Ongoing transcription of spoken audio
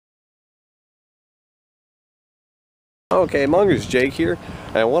Okay, Mongoose Jake here,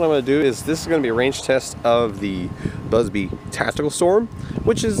 and what I'm going to do is this is going to be a range test of the Busby Tactical Storm,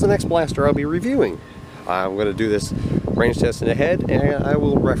 which is the next blaster I'll be reviewing. I'm going to do this range test in the head, and I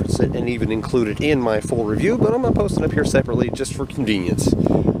will reference it and even include it in my full review, but I'm going to post it up here separately just for convenience.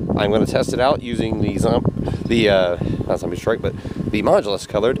 I'm going to test it out using the not Zombie Strike, but the Modulus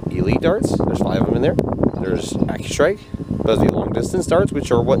colored Elite darts. There's 5 of them in there. There's AccuStrike, Busby Long Distance darts, which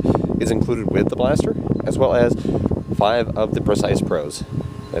are what is included with the blaster, as well as 5 of the Precise Pros.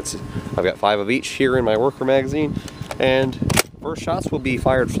 I've got 5 of each here in my worker magazine, and first shots will be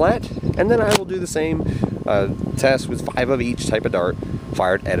fired flat, and then I will do the same test with 5 of each type of dart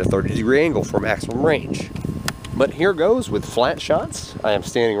fired at a 30-degree angle for maximum range. But here goes with flat shots. I am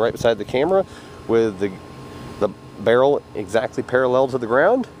standing right beside the camera with the barrel exactly parallel to the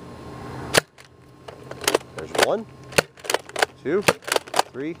ground. There's 1, 2,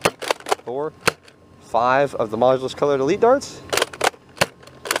 3, 4, 5 of the Modulus colored Elite darts.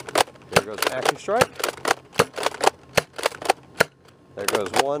 There goes AccuStrike. There goes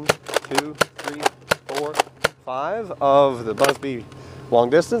 1, 2, 3, 4, 5 of the Busby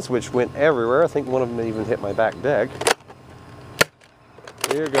Long Distance, which went everywhere. I think one of them even hit my back deck.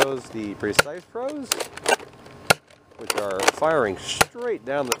 Here goes the Precise Pros, which are firing straight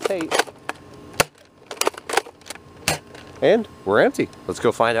down the tape. And we're empty. Let's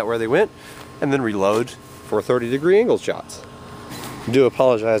go find out where they went and then reload for 30-degree angle shots. I do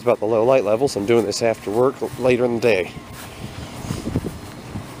apologize about the low light levels. I'm doing this after work later in the day.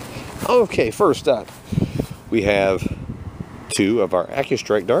 Okay, first up, we have 2 of our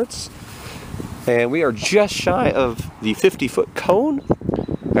AccuStrike darts, and we are just shy of the 50-foot cone,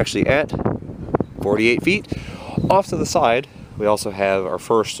 actually at 48 feet. Off to the side, we also have our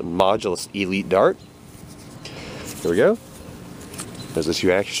first Modulus Elite dart. Here we go. There's the 2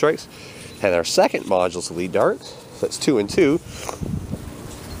 AccuStrikes. And our second Modulus Elite dart, so that's 2 and 2.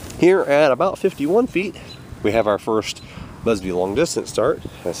 Here at about 51 feet, we have our first Busby Long Distance dart.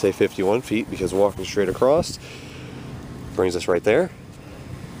 I say 51 feet because walking straight across brings us right there.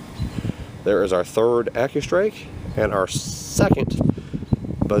 There is our third AccuStrike and our second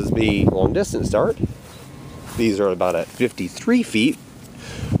Busby Long Distance dart. These are about at 53 feet.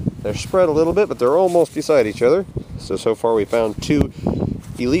 They're spread a little bit, but they're almost beside each other. So far we found 2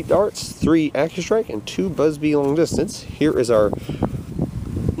 Elite darts, 3 AccuStrike, and 2 Busby Long Distance. Here is our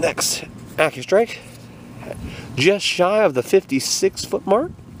next AccuStrike, just shy of the 56-foot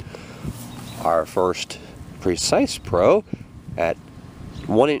mark. Our first Precise Pro at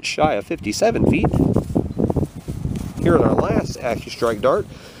 1 inch shy of 57 feet. Here is our last AccuStrike dart,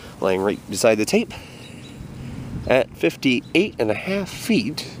 laying right beside the tape at 58.5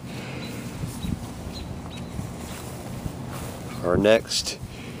 feet. Our next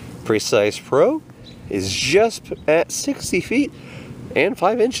Precise Pro is just at 60 feet and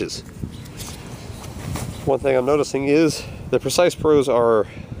 5 inches. One thing I'm noticing is the Precise Pros are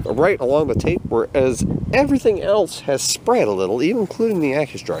right along the tape, whereas everything else has spread a little, even including the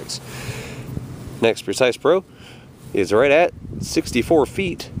AccuStrikes. Next Precise Pro is right at 64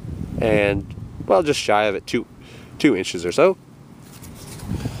 feet and, well, just shy of it, 2 inches or so.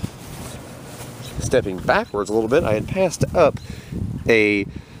 Stepping backwards a little bit, I had passed up a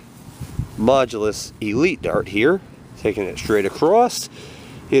Modulus Elite dart here, taking it straight across.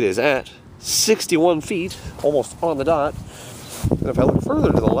 It is at 61 feet, almost on the dot. And if I look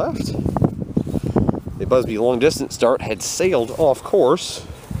further to the left, the Busby Long Distance dart had sailed off course.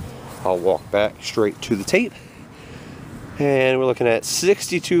 I'll walk back straight to the tape, and we're looking at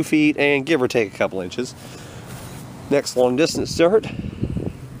 62 feet and give or take a couple inches. Next Long Distance dart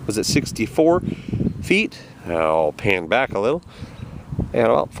was at 64 feet. I'll pan back a little, and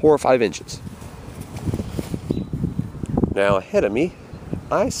about 4 or 5 inches. Now ahead of me,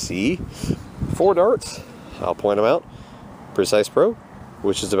 I see 4 darts. I'll point them out. Precise Pro,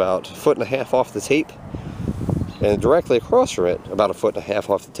 which is about 1.5 feet off the tape, and directly across from it, about 1.5 feet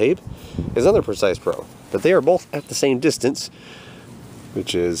off the tape, is another Precise Pro. But they are both at the same distance,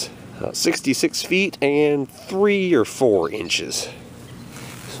 which is 66 feet and 3 or 4 inches.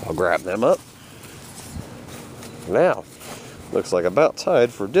 So I'll grab them up. Now, looks like about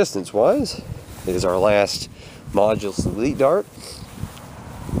tied for distance-wise. It is our last Modulus Elite dart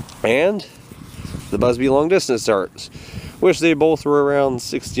and the Busby Long Distance darts, which they both were around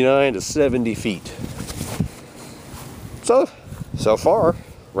 69 to 70 feet. So far,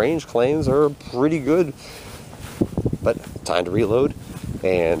 range claims are pretty good, but time to reload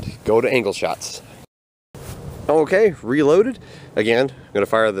and go to angle shots. Okay, reloaded. Again, I'm going to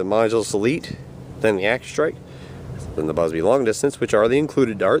fire the Modulus Elite, then the AccuStrike, then the Busby Long Distance, which are the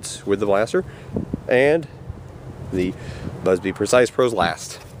included darts with the blaster, and the Busby Precise Pros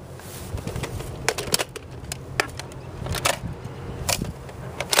last.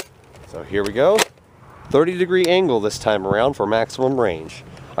 So here we go. 30-degree angle this time around for maximum range.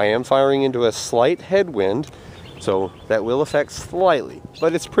 I am firing into a slight headwind, so that will affect slightly,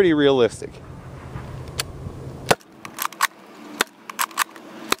 but it's pretty realistic.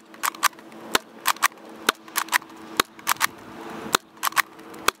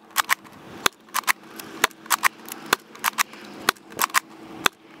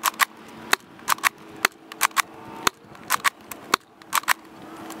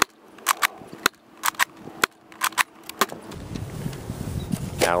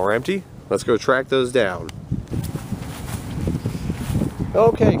 Now we're empty. Let's go track those down.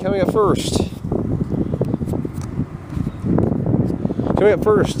 Okay, coming up first.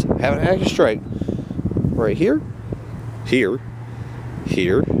 Have an active strike right here, here,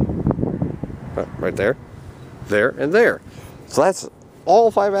 right there, and there. So that's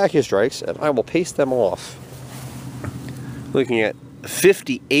all 5 active strikes, and I will paste them off. Looking at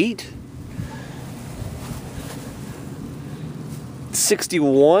 58.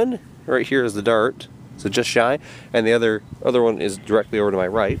 61 right here is the dart, so just shy, and the other one is directly over to my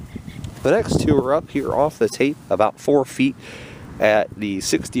right. The next two are up here off the tape about 4 feet at the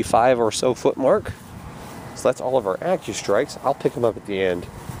 65 or so foot mark. So that's all of our active strikes. I'll pick them up at the end.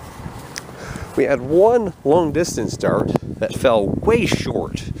 We had one long distance dart that fell way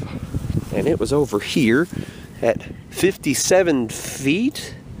short, and it was over here at 57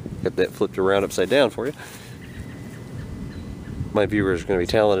 feet. Got that flipped around upside down for you. My viewers are going to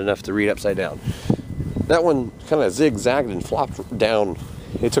be talented enough to read upside down. That one kind of zigzagged and flopped down.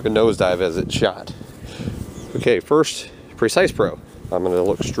 It took a nosedive as it shot. Okay, first Precise Pro. I'm going to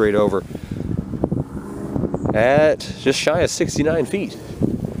look straight over at just shy of 69 feet.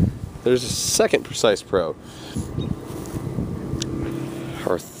 There's a second Precise Pro.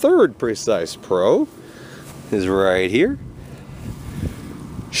 Our third Precise Pro is right here,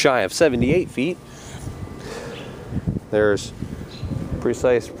 shy of 78 feet. There's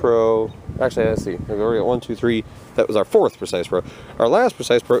Precise Pro, actually let's see, we've already got 1, 2, 3, that was our fourth Precise Pro. Our last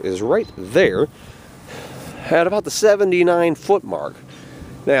Precise Pro is right there at about the 79 foot mark.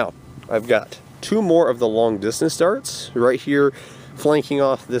 Now, I've got 2 more of the long distance darts right here flanking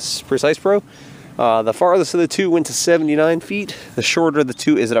off this Precise Pro. The farthest of the 2 went to 79 feet, the shorter of the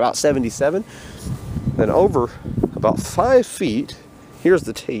 2 is at about 77. Then over about 5 feet, here's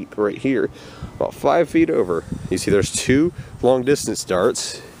the tape right here, about 5 feet over, you see there's 2 long distance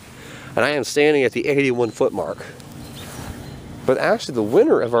darts, and I am standing at the 81 foot mark. But actually the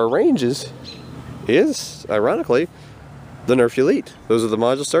winner of our ranges is, ironically, the Nerf Elite. Those are the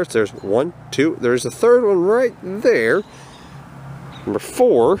module darts. There's 1, 2, there's a third one right there. Number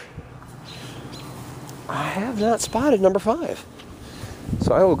 4, I have not spotted number 5.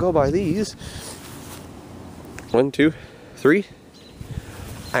 So I will go by these. 1, 2, 3.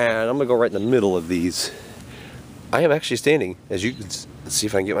 And I'm going to go right in the middle of these. I am actually standing, as you can see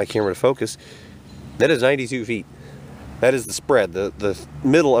if I can get my camera to focus, that is 92 feet. That is the spread. The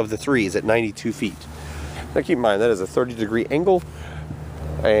middle of the 3 is at 92 feet. Now keep in mind, that is a 30-degree angle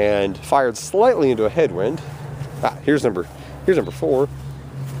and fired slightly into a headwind. Here's number 4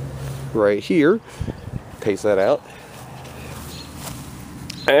 right here. Paste that out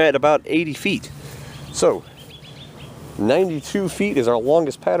at about 80 feet. So 92 feet is our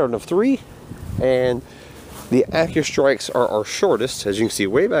longest pattern of 3, and the active strikes are our shortest. As you can see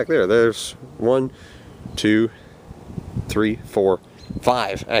way back there, there's 1, 2, 3, 4,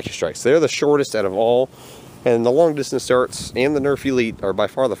 5 active strikes. They're the shortest out of all, and the long distance darts and the Nerf Elite are by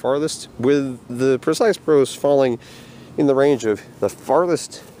far the farthest, with the Precise Pros falling in the range of the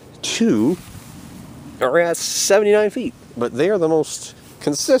farthest 2 are at 79 feet. But they are the most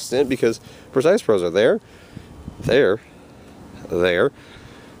consistent because Precise Pros are there,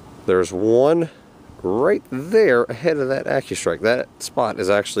 there's one right there ahead of that AccuStrike. That spot is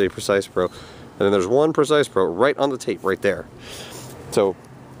actually a Precise Pro, and then there's one Precise Pro right on the tape right there. So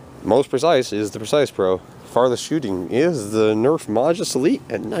most precise is the Precise Pro. Farthest shooting is the Nerf Modulus Elite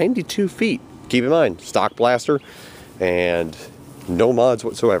at 92 feet. Keep in mind, stock blaster and no mods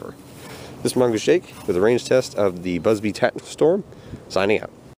whatsoever. This is Mongoose Jake with a range test of the Busby Tactical Storm, signing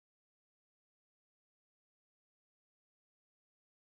out.